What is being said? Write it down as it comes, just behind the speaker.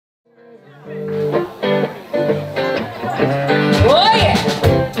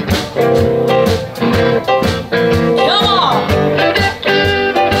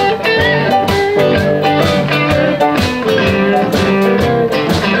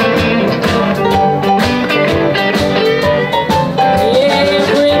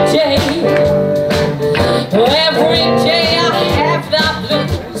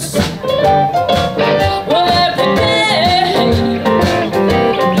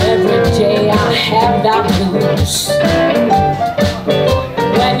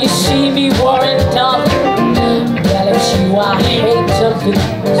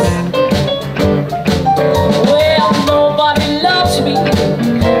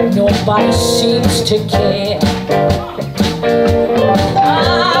nobody seems to care.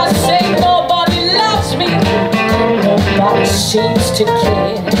 I say nobody loves me, nobody seems to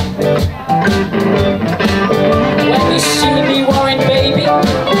care. When you see me worrying, baby,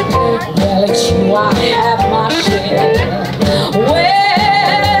 well, it's you I have my share. Well,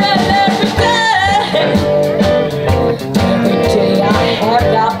 every day I have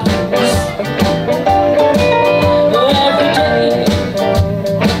that blues.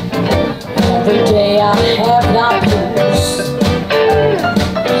 Every day I have that blues.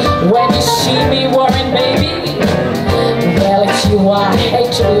 When you see me worrying, baby, well, it's you I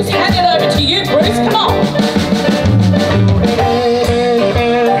hate to lose. Hand it over to you, Bruce, come on.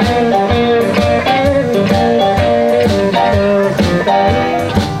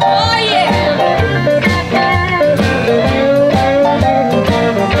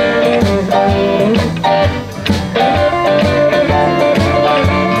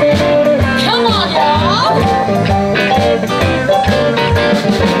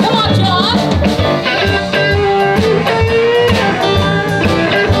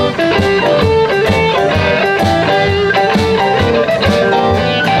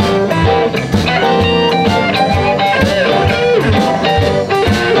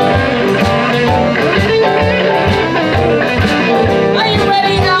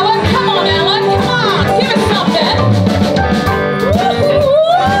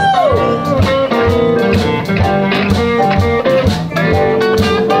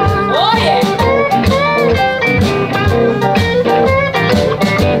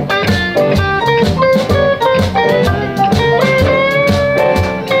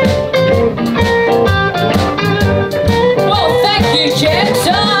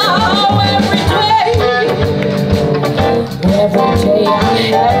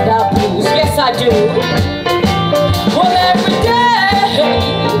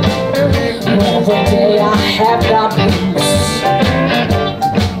 Every day I have that blues.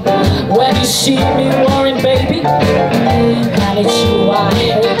 When you see me worrying, baby, and it's you I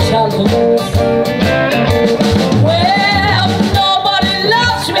hate to lose. Well, nobody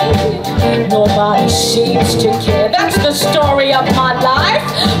loves me, nobody seems to care. That's the story of my life.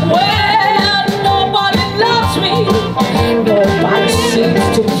 Well, nobody loves me, nobody seems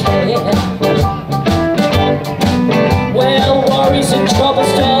to care. Well, worries and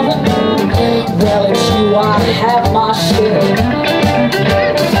troubles, darling, well, it's you I have my share.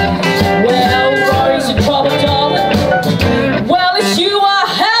 Well, worries and troubles, darling, well, it's you I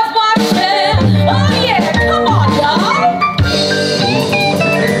have my share. Oh yeah, come on, y'all.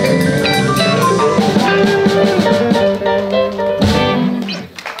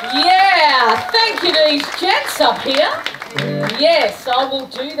 Yeah, thank you to these gents up here. Yes, I will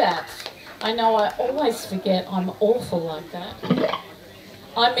do that. I know I always forget I'm awful like that.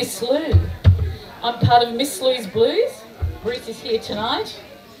 I'm Miss Lou. I'm part of Miss Lou's Blues. Bruce is here tonight.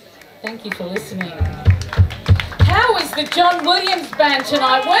 Thank you for listening. How was the John Williams band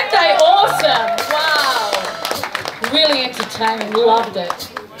tonight? Weren't they awesome? Wow. Really entertaining. Loved it.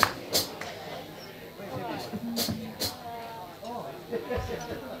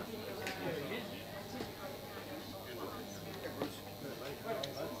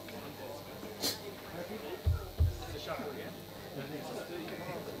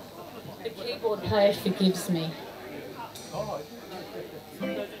 The keyboard player forgives me. Don't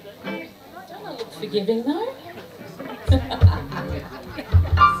I look forgiving though?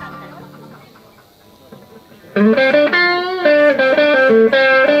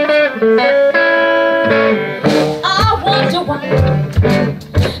 I wonder why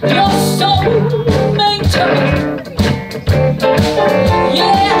you're so mean to me.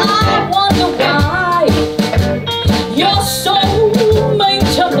 Yeah, I wonder why you're so mean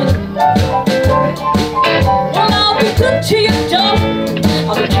to me. Well, I'll be good to you, darling.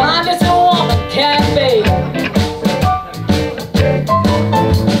 I'll be kind as a woman can be.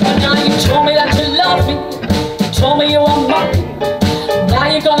 But now you told me that you love me. You told me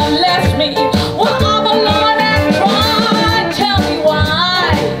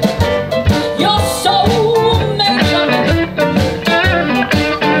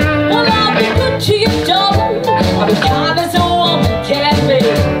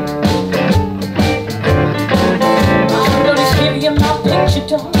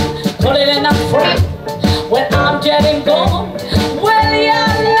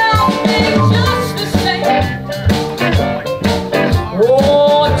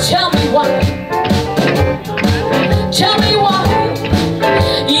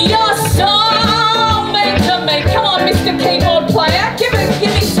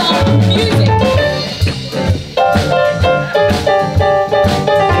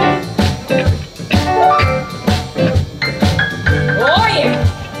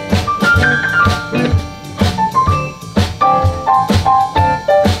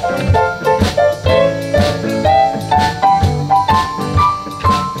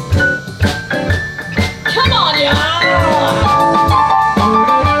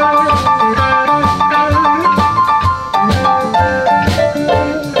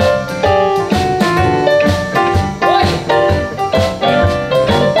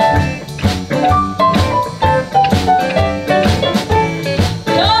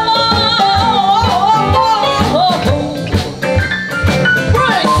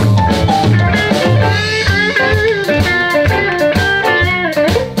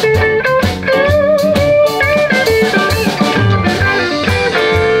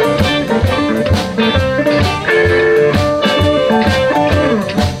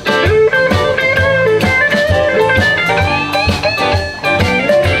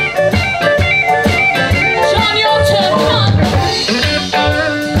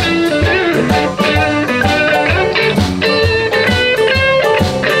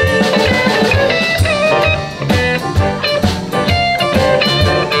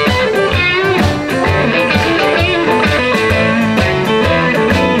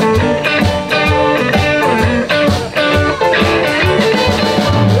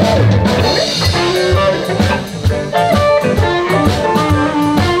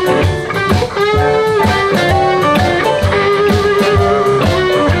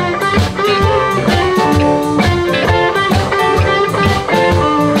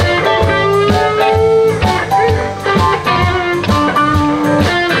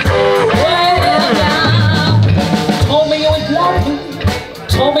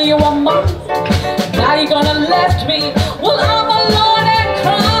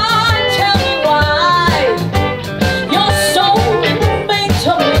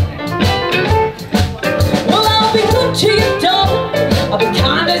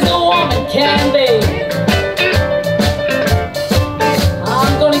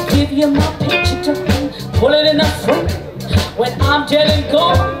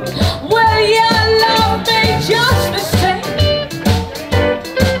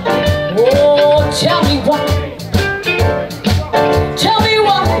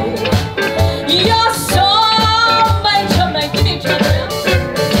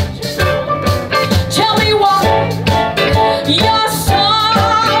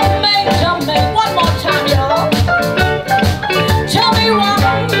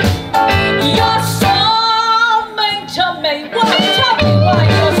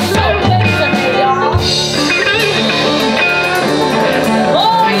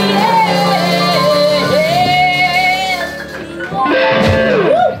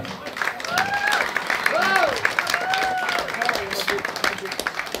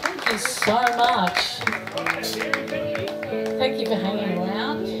so much. Thank you for hanging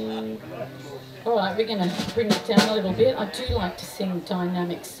around. All right, we're going to bring it down a little bit. I do like to sing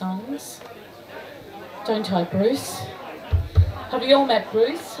dynamic songs. Don't I, Bruce? Have you all met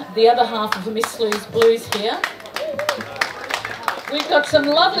Bruce? The other half of the Miss Lou's Blues here. We've got some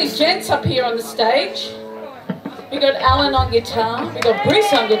lovely gents up here on the stage. We got Alan on guitar, we got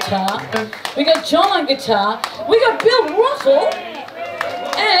Bruce on guitar, we got John on guitar, we got Bill Ruffle,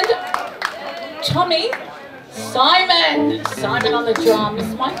 and Tommy Simon on the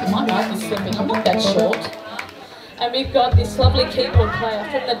drums. My mic is slipping, I'm not that short. And we've got this lovely keyboard player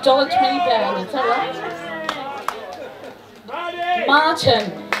from the $1.20 band, is that right?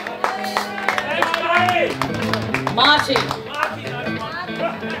 Marty.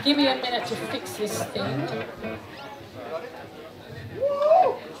 Give me a minute to fix this thing.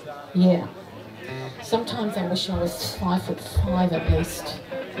 Yeah. Sometimes I wish I was 5'5" at least.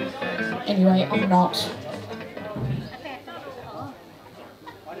 Anyway, I'm not.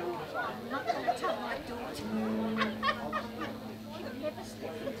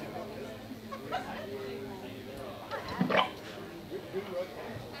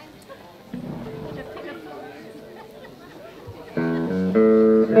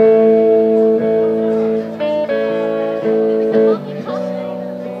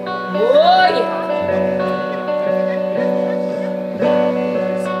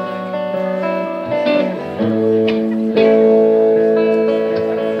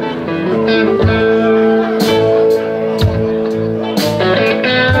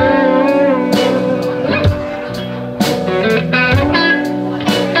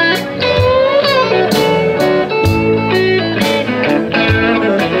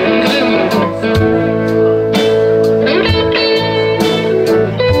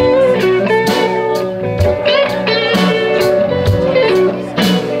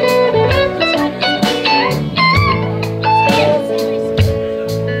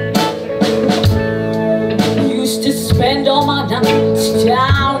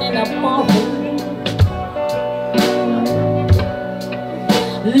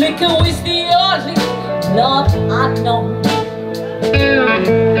 Liquor is the only love I know.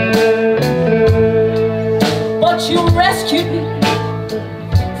 But you rescued me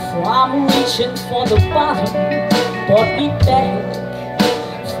from reaching for the bottom, brought me back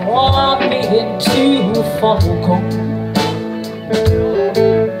from being too far gone.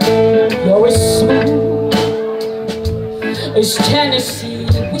 You're as smooth as Tennessee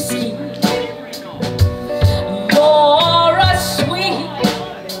whiskey. You're as sweet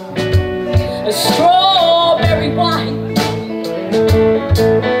as strawberry wine.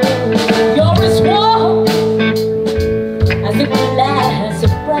 You're as warm as a glass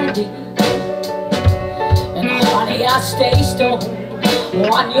of brandy. And honey, I stay stoned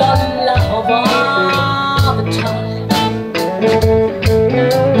on your love all the time.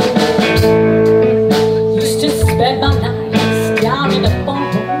 Used to spend my nights down in the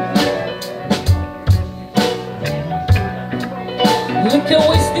ballroom. Liquor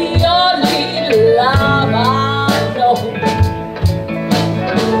was the only love I know.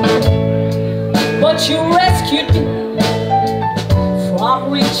 But you rescued me from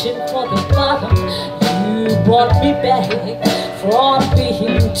reaching for the bottom. You brought me back from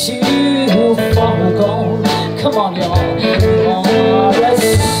being too far gone. Come on, y'all. You're as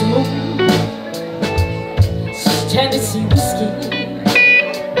smooth as Tennessee whiskey.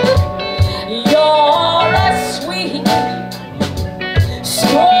 You're as sweet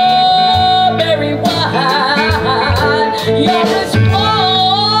strawberry wine. You're as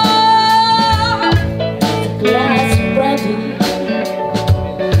warm as a glass of brandy.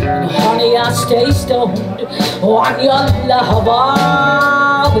 And honey, I stay stoned on your love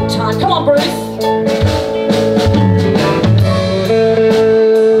all the time. Come on, Bruce.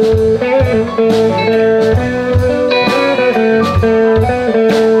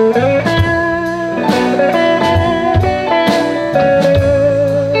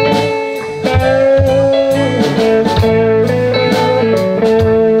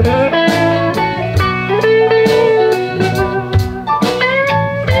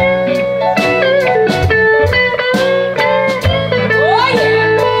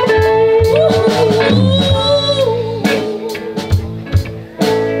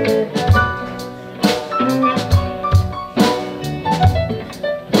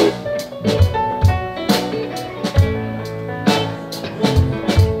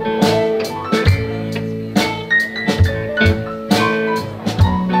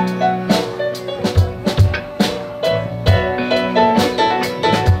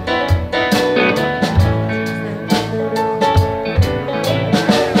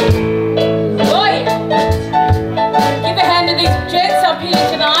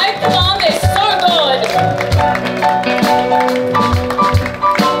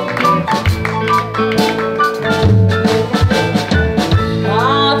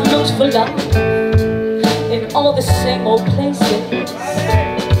 love in all the same old places.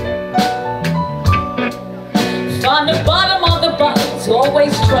 Find the bottom of the bottle's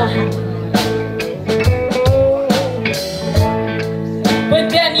always dry, but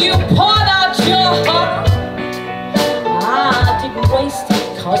then you poured out your heart. I didn't waste it,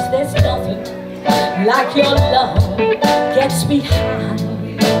 'cause there's nothing like your love gets me high.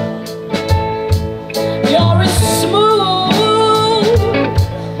 You're as smooth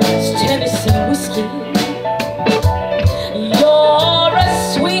as Tennessee whiskey. You're as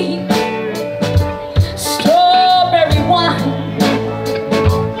sweet strawberry wine.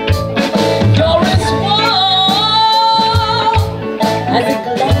 You're as warm as a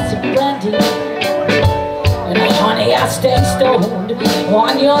glass of brandy. And honey, I stay stoned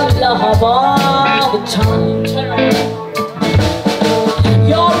on your love all the time. Turn around.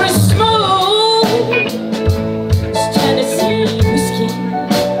 You're as smooth as Tennessee whiskey.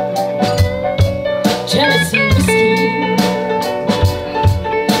 Tennessee whiskey.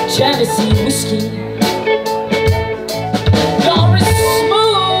 Tennessee whiskey. You're as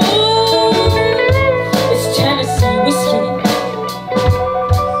smooth as Tennessee whiskey.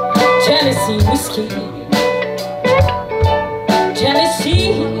 Tennessee whiskey.